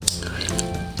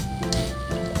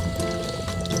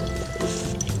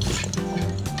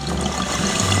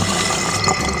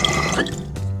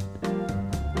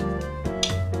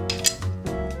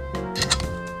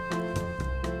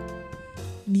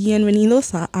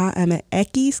bienvenidos a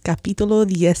AMX capítulo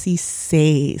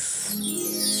 16.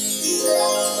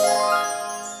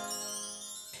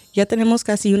 Ya tenemos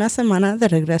casi una semana de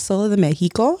regreso de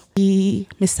México y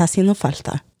me está haciendo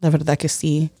falta. La verdad que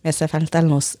sí, me hace falta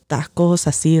los tacos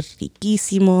así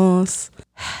riquísimos,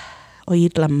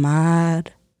 oír la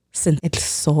mar, sentir el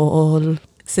sol,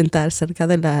 sentar cerca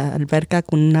de la alberca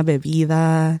con una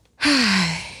bebida.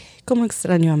 Ay, cómo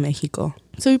extraño a México.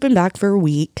 So we've been back for a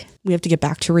week. We have to get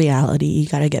back to reality. You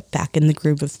got to get back in the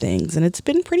groove of things. And it's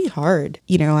been pretty hard.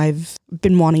 You know, I've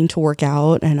been wanting to work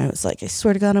out and I was like, I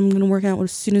swear to God, I'm going to work out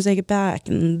as soon as I get back.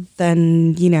 And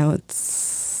then, you know,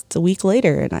 it's a week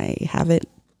later and I haven't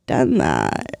done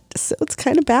that. So it's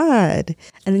kind of bad.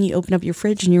 And then you open up your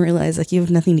fridge and you realize like you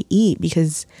have nothing to eat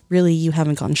because really you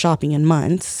haven't gone shopping in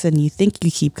months, and you think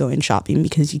you keep going shopping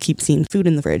because you keep seeing food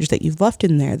in the fridge that you've left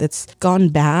in there that's gone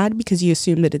bad because you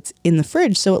assume that it's in the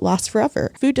fridge so it lasts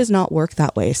forever. Food does not work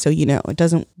that way. So, you know, it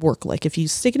doesn't work like if you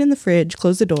stick it in the fridge,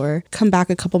 close the door, come back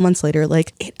a couple months later,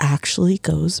 like it actually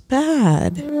goes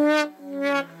bad.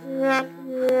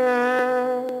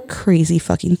 Crazy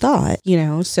fucking thought, you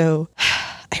know? So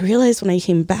I realized when I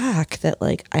came back that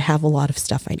like I have a lot of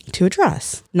stuff I need to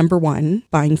address. Number one,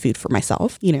 buying food for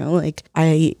myself. You know, like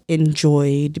I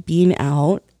enjoyed being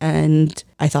out and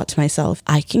I thought to myself,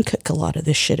 I can cook a lot of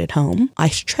this shit at home. I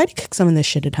should try to cook some of this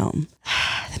shit at home.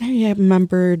 Then I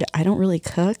remembered I don't really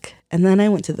cook. And then I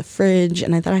went to the fridge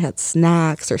and I thought I had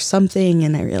snacks or something.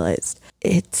 And I realized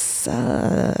let's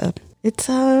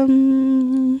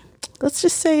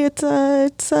just say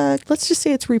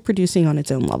it's reproducing on its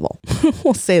own level.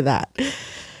 We'll say that.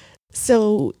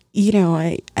 So, you know,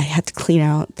 I had to clean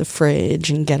out the fridge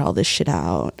and get all this shit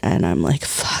out. And I'm like,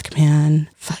 fuck, man.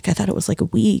 Fuck, I thought it was like a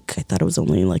week. I thought it was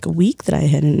only like a week that I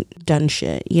hadn't done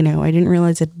shit. You know, I didn't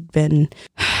realize it'd been,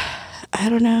 I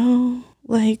don't know,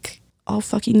 like all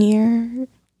fucking year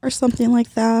or something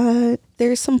like that.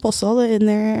 There's some pozole in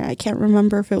there. I can't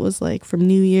remember if it was like from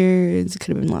New Year's. It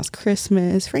could have been last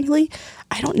Christmas. Frankly,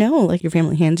 I don't know. Like your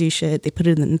family hands you shit. They put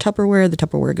it in Tupperware. The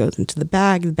Tupperware goes into the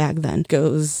bag. The bag then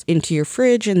goes into your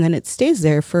fridge and then it stays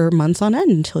there for months on end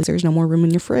until there's no more room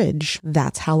in your fridge.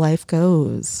 That's how life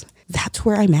goes. That's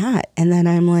where I'm at. And then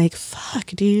I'm like, fuck,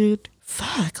 dude.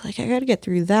 Fuck, like I gotta get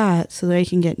through that so that I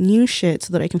can get new shit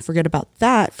so that I can forget about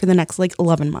that for the next like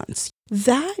 11 months.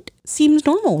 That seems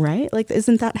normal, right? Like,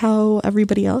 isn't that how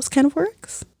everybody else kind of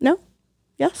works? No?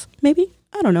 Yes? Maybe?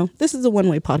 I don't know. This is a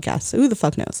one-way podcast, so who the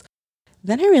fuck knows?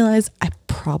 Then I realized I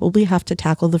probably have to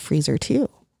tackle the freezer too.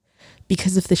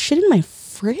 Because if the shit in my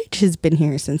fridge has been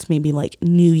here since maybe like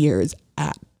New Year's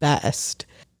at best,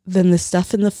 then the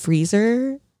stuff in the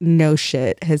freezer, no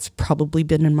shit, has probably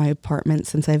been in my apartment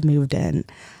since I've moved in.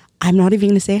 I'm not even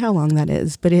going to say how long that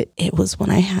is, but it was when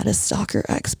I had a stalker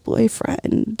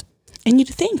ex-boyfriend. And you'd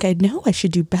think I'd know I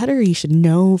should do better. You should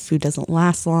know food doesn't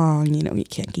last long. You know, you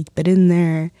can't keep it in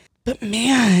there. But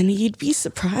man, you'd be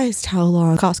surprised how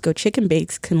long Costco chicken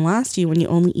bakes can last you when you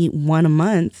only eat one a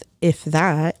month, if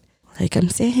that. Like I'm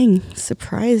saying,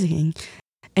 surprising.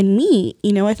 And meat,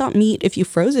 you know, I thought meat, if you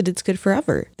froze it, it's good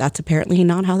forever. That's apparently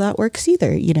not how that works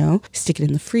either, you know. Stick it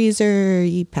in the freezer,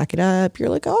 you pack it up, you're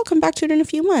like, oh, I'll come back to it in a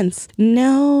few months.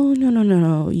 No.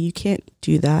 You can't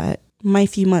do that. My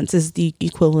few months is the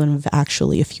equivalent of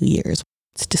actually a few years.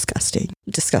 It's disgusting.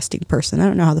 Disgusting person. I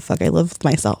don't know how the fuck I live with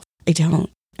myself. I don't.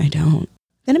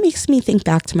 Then it makes me think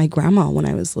back to my grandma when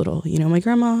I was little. You know, my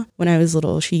grandma, when I was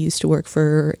little, she used to work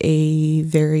for a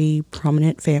very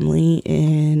prominent family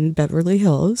in Beverly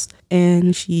Hills.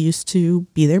 And she used to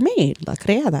be their maid, la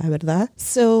criada, ¿verdad?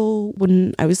 So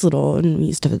when I was little and we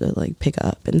used to like pick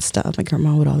up and stuff, my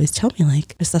grandma would always tell me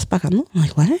like, ¿me estás pagando? I'm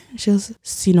like, what? She goes,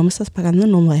 si no me estás pagando,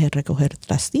 no voy a recoger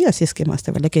trastillas, si es que más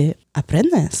te vale que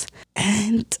aprendes.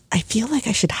 And I feel like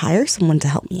I should hire someone to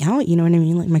help me out. You know what I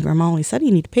mean? Like my grandma always said, you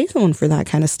need to pay someone for that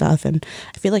kind of stuff. And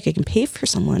I feel like I can pay for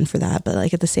someone for that. But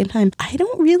like at the same time, I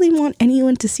don't really want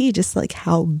anyone to see just like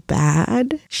how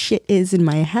bad shit is in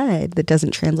my head that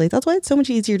doesn't translate. That's why it's so much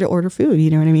easier to order food.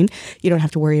 You know what I mean? You don't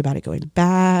have to worry about it going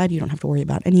bad. You don't have to worry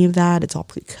about any of that. It's all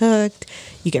pre-cooked.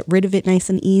 You get rid of it nice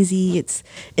and easy. It's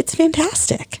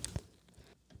fantastic.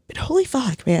 But holy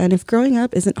fuck, man, if growing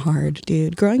up isn't hard,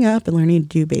 dude, growing up and learning to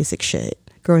do basic shit,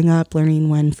 growing up learning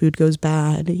when food goes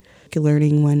bad,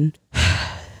 learning when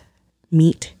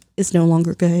meat is no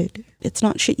longer good. It's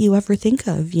not shit you ever think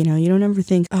of, you know, you don't ever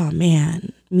think, oh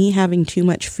man, me having too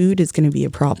much food is going to be a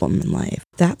problem in life.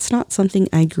 That's not something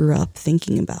I grew up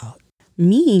thinking about.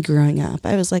 Me growing up,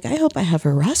 I was like, I hope I have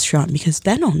a restaurant because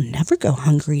then I'll never go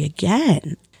hungry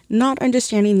again. Not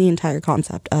understanding the entire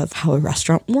concept of how a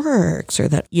restaurant works or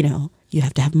that, you know, you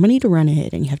have to have money to run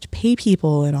it and you have to pay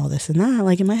people and all this and that.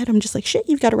 Like in my head, I'm just like, shit,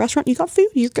 you've got a restaurant, you got food,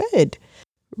 you're good.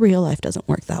 Real life doesn't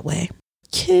work that way.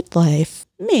 Kid life,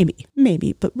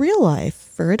 maybe, but real life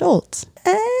for adults,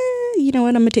 you know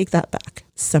what? I'm going to take that back.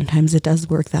 Sometimes it does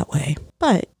work that way.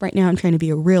 But right now I'm trying to be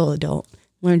a real adult,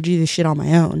 learn to do this shit on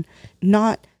my own,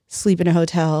 not sleep in a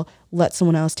hotel, let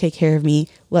someone else take care of me,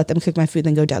 let them cook my food,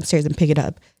 then go downstairs and pick it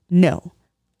up. No,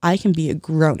 I can be a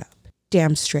grown up,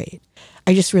 damn straight.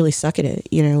 I just really suck at it.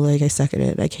 You know, like I suck at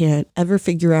it. I can't ever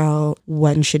figure out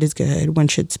when shit is good, when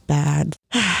shit's bad.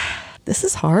 This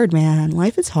is hard, man.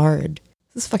 Life is hard.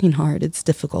 This is fucking hard. It's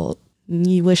difficult.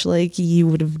 You wish like you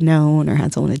would have known or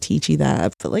had someone to teach you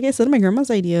that. But like I said, my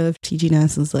grandma's idea of teaching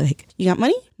us is like, you got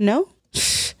money? No?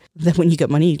 Then when you get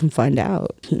money, you can find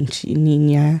out.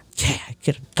 Niña,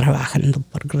 trabajando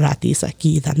por gratis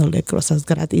aquí, dándole cosas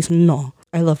gratis. No.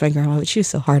 I love my grandma, but she was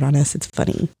so hard on us. It's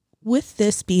funny. With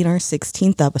this being our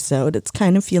 16th episode, it's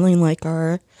kind of feeling like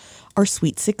our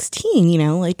sweet 16, you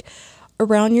know, like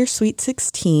around your sweet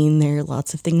 16, there are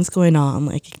lots of things going on,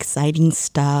 like exciting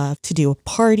stuff to do a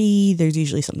party. There's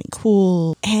usually something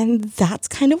cool. And that's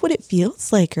kind of what it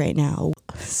feels like right now.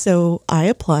 So I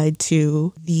applied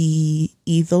to the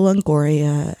Eva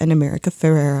Longoria and America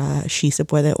Ferrera She Se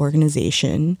Puede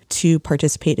organization to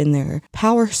participate in their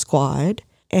Power Squad.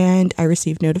 And I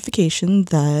received notification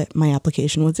that my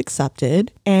application was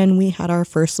accepted. And we had our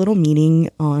first little meeting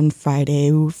on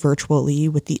Friday virtually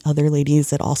with the other ladies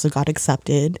that also got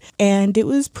accepted. And it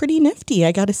was pretty nifty,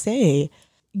 I gotta say.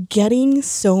 Getting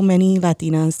so many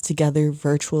Latinas together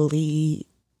virtually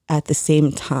at the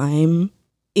same time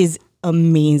is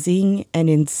amazing and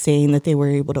insane that they were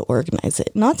able to organize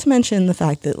it. Not to mention the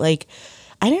fact that, like,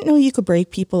 I didn't know you could break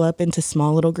people up into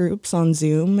small little groups on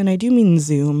Zoom. And I do mean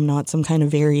Zoom, not some kind of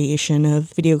variation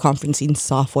of video conferencing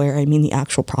software. I mean the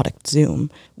actual product Zoom,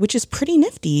 which is pretty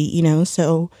nifty, you know.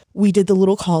 So we did the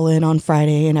little call in on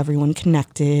Friday and everyone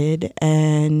connected.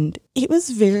 And it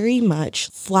was very much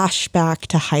flashback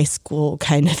to high school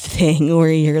kind of thing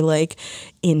where you're like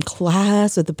in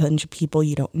class with a bunch of people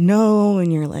you don't know.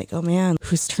 And you're like, oh man,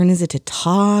 whose turn is it to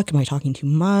talk? Am I talking too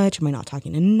much? Am I not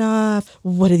talking enough?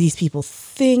 What are these people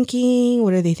thinking?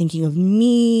 What are they thinking of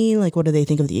me? Like, what do they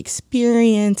think of the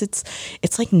experience?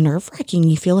 It's like nerve-wracking.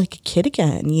 You feel like a kid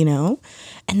again, you know?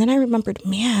 And then I remembered,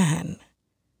 man,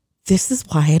 this is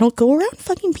why I don't go around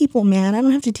fucking people, man. I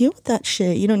don't have to deal with that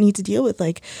shit. You don't need to deal with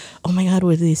like, oh my God,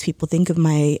 what do these people think of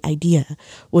my idea?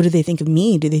 What do they think of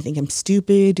me? Do they think I'm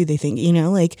stupid? Do they think, you know,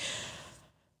 like,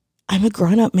 I'm a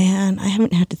grown-up, man. I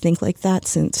haven't had to think like that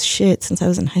since I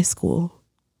was in high school.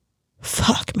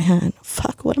 Fuck, man.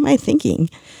 Fuck, what am I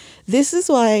thinking? This is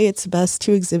why it's best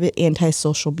to exhibit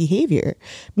antisocial behavior,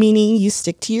 meaning you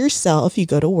stick to yourself, you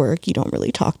go to work, you don't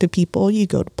really talk to people, you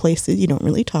go to places, you don't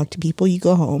really talk to people, you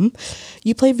go home,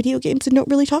 you play video games and don't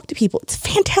really talk to people. It's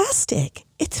fantastic.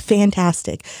 It's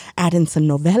fantastic. Add in some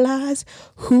novelas.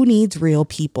 Who needs real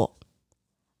people?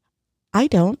 I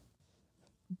don't.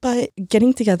 But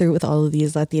getting together with all of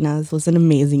these Latinas was an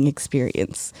amazing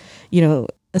experience. You know,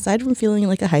 aside from feeling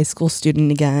like a high school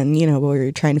student again, you know, where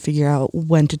you're trying to figure out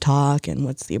when to talk and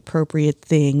what's the appropriate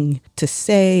thing to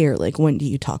say, or like when do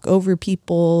you talk over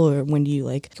people, or when do you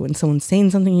like, when someone's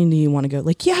saying something, do you want to go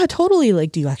like, yeah, totally,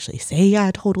 like, do you actually say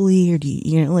yeah, totally, or do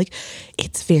you know, like,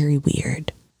 it's very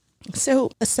weird. So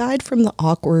aside from the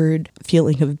awkward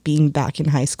feeling of being back in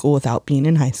high school without being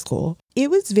in high school, it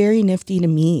was very nifty to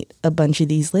meet a bunch of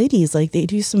these ladies. Like, they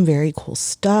do some very cool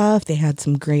stuff. They had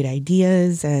some great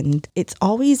ideas. And it's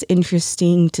always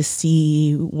interesting to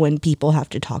see when people have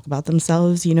to talk about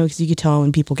themselves, you know, because you could tell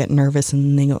when people get nervous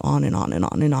and they go on and on and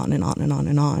on and on and on and on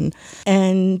and on.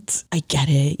 And I get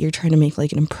it. You're trying to make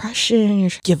like an impression. You're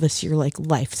trying to give us your like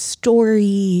life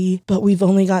story. But we've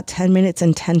only got 10 minutes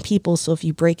and 10 people. So if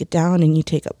you break it down and you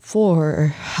take up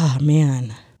 4, oh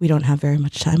man, we don't have very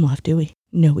much time left, do we?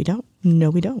 No, we don't. No,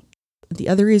 we don't. The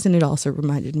other reason it also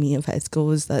reminded me of high school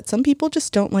was that some people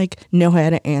just don't like know how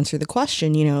to answer the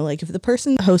question. You know, like if the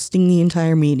person hosting the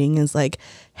entire meeting is like,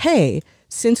 hey,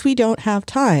 since we don't have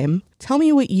time, tell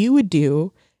me what you would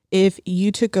do if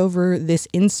you took over this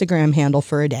Instagram handle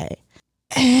for a day.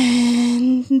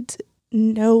 And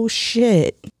no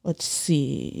shit. Let's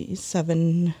see,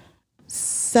 70%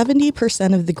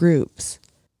 of the groups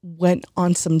went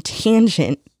on some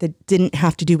tangent that didn't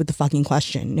have to do with the fucking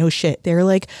question. No shit. They're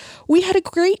like, we had a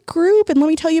great group and let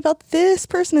me tell you about this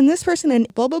person and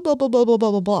blah, blah, blah, blah, blah, blah, blah,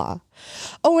 blah, blah.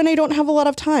 Oh, and I don't have a lot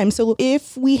of time. So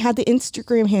if we had the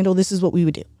Instagram handle, this is what we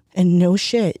would do. And no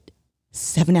shit.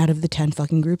 7 out of the 10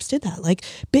 fucking groups did that. Like,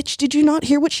 bitch, did you not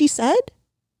hear what she said?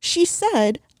 She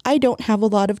said, I don't have a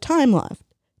lot of time left.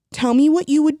 Tell me what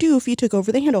you would do if you took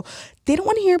over the handle. They don't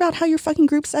want to hear about how your fucking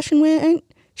group session went.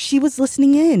 She was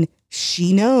listening in.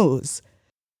 She knows.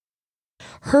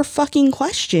 Her fucking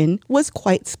question was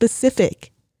quite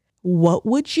specific. What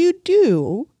would you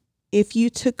do if you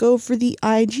took over the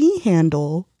IG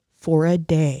handle for a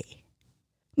day?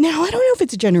 Now, I don't know if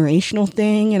it's a generational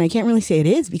thing, and I can't really say it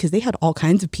is because they had all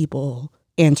kinds of people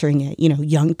answering it. You know,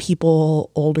 young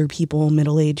people, older people,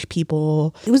 middle-aged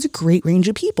people. It was a great range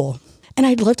of people. And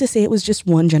I'd love to say it was just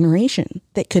one generation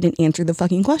that couldn't answer the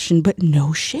fucking question, but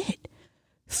no shit.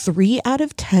 3 out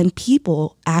of 10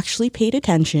 people actually paid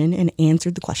attention and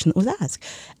answered the question that was asked.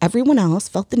 Everyone else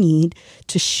felt the need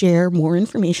to share more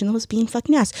information that was being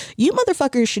fucking asked. You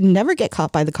motherfuckers should never get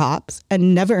caught by the cops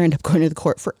and never end up going to the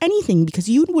court for anything because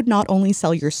you would not only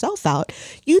sell yourself out,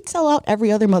 you'd sell out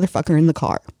every other motherfucker in the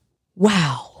car.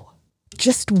 Wow.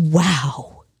 Just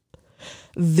wow.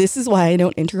 This is why I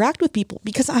don't interact with people,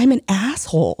 because I'm an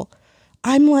asshole.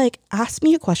 I'm like, ask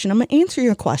me a question, I'm going to answer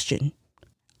your question.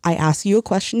 I ask you a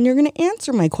question, you're going to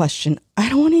answer my question. I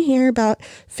don't want to hear about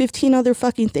 15 other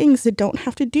fucking things that don't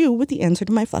have to do with the answer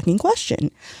to my fucking question.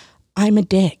 I'm a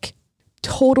dick.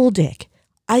 Total dick.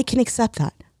 I can accept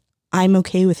that. I'm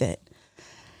okay with it.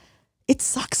 It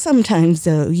sucks sometimes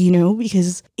though, you know,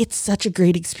 because it's such a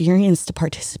great experience to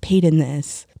participate in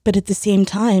this. But at the same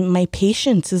time, my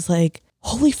patience is like,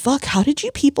 holy fuck, how did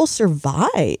you people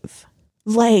survive?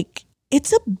 Like,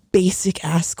 it's a basic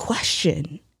ass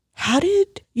question. How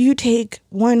did you take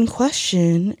one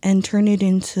question and turn it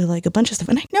into like a bunch of stuff?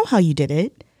 And I know how you did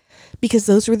it because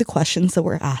those were the questions that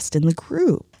were asked in the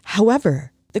group.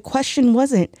 However, the question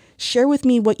wasn't share with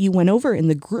me what you went over in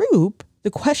the group.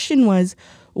 The question was,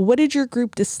 what did your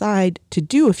group decide to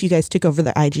do if you guys took over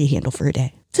the IG handle for a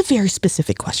day? It's a very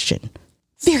specific question.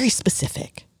 Very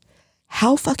specific.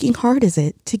 How fucking hard is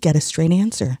it to get a straight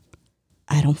answer?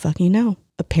 I don't fucking know.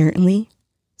 Apparently,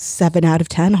 7 out of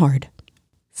 10 hard.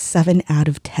 7 out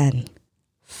of 10.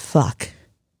 Fuck.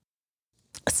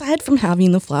 Aside from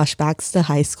having the flashbacks to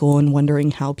high school and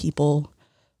wondering how people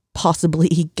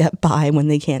possibly get by when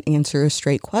they can't answer a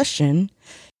straight question,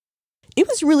 it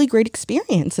was a really great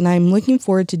experience and I'm looking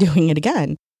forward to doing it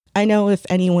again. I know if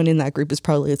anyone in that group is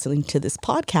probably listening to this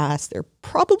podcast, they're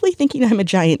probably thinking I'm a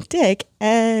giant dick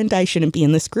and I shouldn't be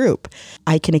in this group.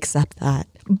 I can accept that.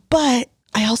 But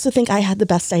I also think I had the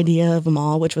best idea of them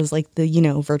all, which was like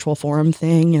the, virtual forum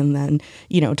thing and then,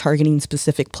 targeting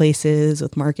specific places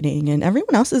with marketing. And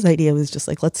everyone else's idea was just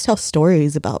like, let's tell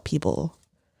stories about people.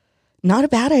 Not a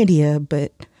bad idea,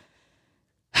 but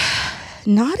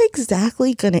not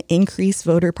exactly going to increase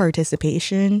voter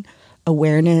participation,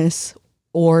 awareness,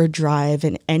 or drive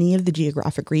in any of the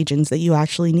geographic regions that you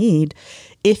actually need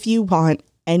if you want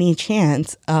any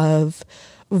chance of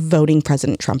voting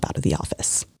President Trump out of the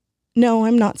office. No,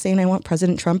 I'm not saying I want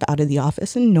President Trump out of the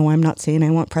office, and no, I'm not saying I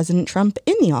want President Trump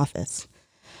in the office.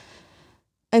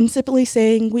 I'm simply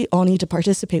saying we all need to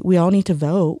participate. We all need to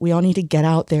vote. We all need to get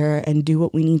out there and do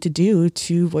what we need to do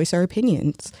to voice our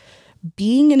opinions.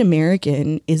 Being an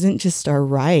American isn't just our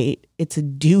right, it's a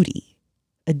duty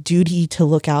to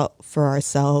look out for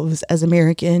ourselves as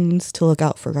Americans, to look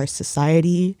out for our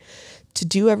society, to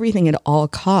do everything at all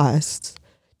costs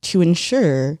to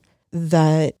ensure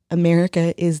that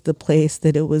America is the place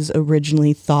that it was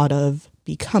originally thought of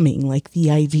becoming, like the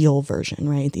ideal version,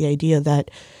 right? The idea that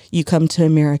you come to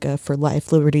America for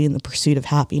life, liberty, and the pursuit of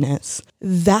happiness.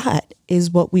 That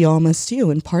is what we all must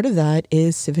do. And part of that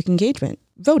is civic engagement,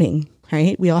 voting,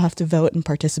 right? We all have to vote and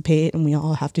participate, and we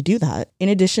all have to do that. In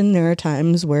addition, there are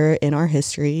times where in our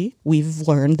history, we've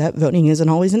learned that voting isn't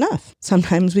always enough.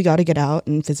 Sometimes we got to get out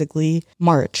and physically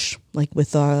march, like with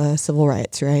civil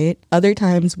rights, right? Other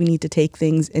times we need to take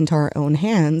things into our own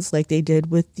hands, like they did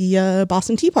with the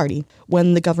Boston Tea Party,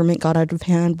 when the government got out of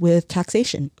hand with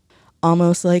taxation.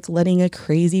 Almost like letting a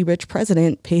crazy rich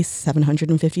president pay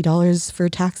 $750 for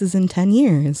taxes in 10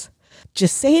 years.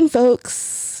 Just saying,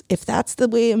 folks. If that's the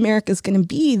way America's going to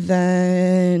be,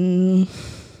 then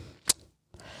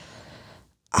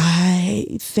I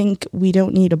think we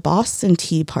don't need a Boston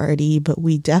Tea Party, but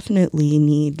we definitely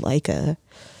need like a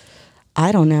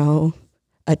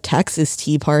Texas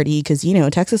Tea Party, because,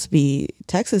 Texas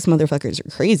motherfuckers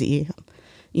are crazy.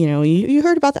 You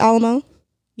heard about the Alamo?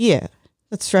 Yeah,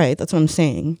 that's right. That's what I'm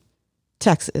saying.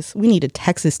 Texas. We need a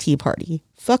Texas Tea Party.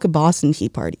 Fuck a Boston Tea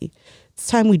Party. It's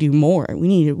time we do more. We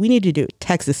need to do it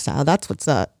Texas style. That's what's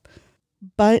up.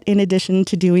 But in addition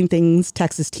to doing things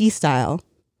Texas tea style,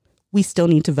 we still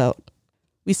need to vote.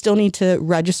 We still need to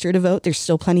register to vote. There's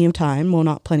still plenty of time. Well,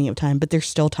 not plenty of time, but there's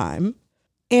still time.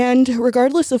 And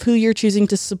regardless of who you're choosing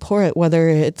to support, whether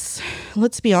it's,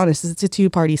 let's be honest, it's a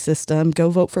two-party system, go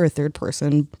vote for a third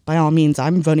person. By all means,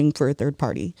 I'm voting for a third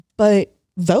party. But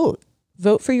vote.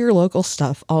 Vote for your local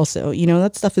stuff also. You know,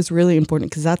 that stuff is really important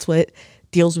because that's what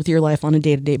deals with your life on a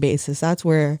day-to-day basis. That's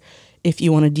where, if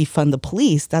you want to defund the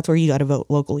police, that's where you got to vote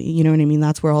locally. You know what I mean?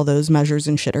 That's where all those measures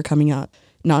and shit are coming up.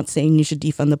 Not saying you should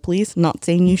defund the police, not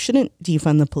saying you shouldn't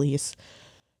defund the police.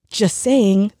 Just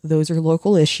saying those are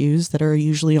local issues that are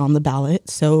usually on the ballot.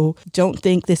 So don't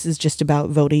think this is just about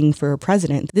voting for a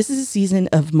president. This is a season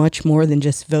of much more than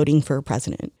just voting for a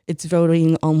president. It's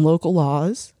voting on local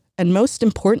laws. And most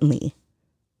importantly,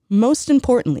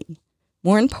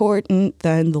 more important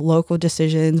than the local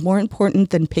decisions, more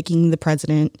important than picking the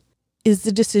president, is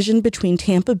the decision between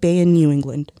Tampa Bay and New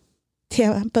England.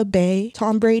 Tampa Bay,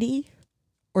 Tom Brady,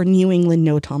 or New England,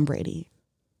 no Tom Brady.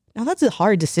 Now that's a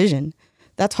hard decision.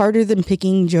 That's harder than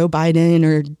picking Joe Biden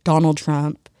or Donald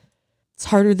Trump. It's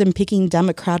harder than picking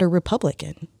Democrat or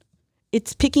Republican.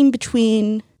 It's picking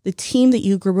between the team that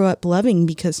you grew up loving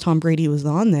because Tom Brady was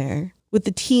on there with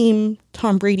the team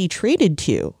Tom Brady traded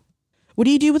to. What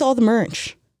do you do with all the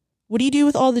merch? What do you do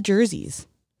with all the jerseys?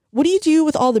 What do you do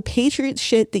with all the Patriots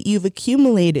shit that you've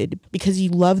accumulated because you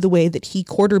love the way that he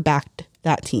quarterbacked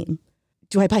that team?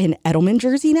 Do I buy an Edelman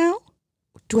jersey now?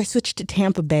 Do I switch to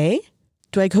Tampa Bay?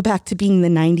 Do I go back to being the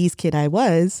 90s kid I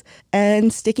was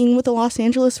and sticking with the Los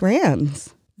Angeles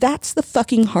Rams? That's the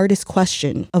fucking hardest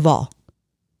question of all.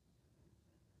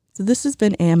 So this has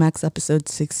been AMX episode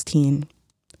 16.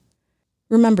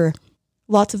 Remember,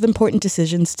 lots of important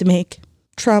decisions to make.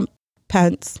 Trump,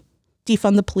 Pence,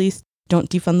 defund the police, don't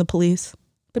defund the police.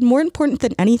 But more important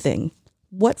than anything,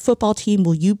 what football team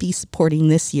will you be supporting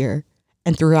this year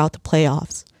and throughout the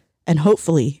playoffs and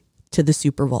hopefully to the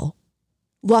Super Bowl?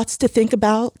 Lots to think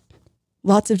about,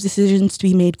 lots of decisions to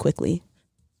be made quickly.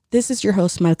 This is your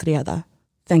host, Malcriada.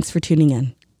 Thanks for tuning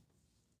in.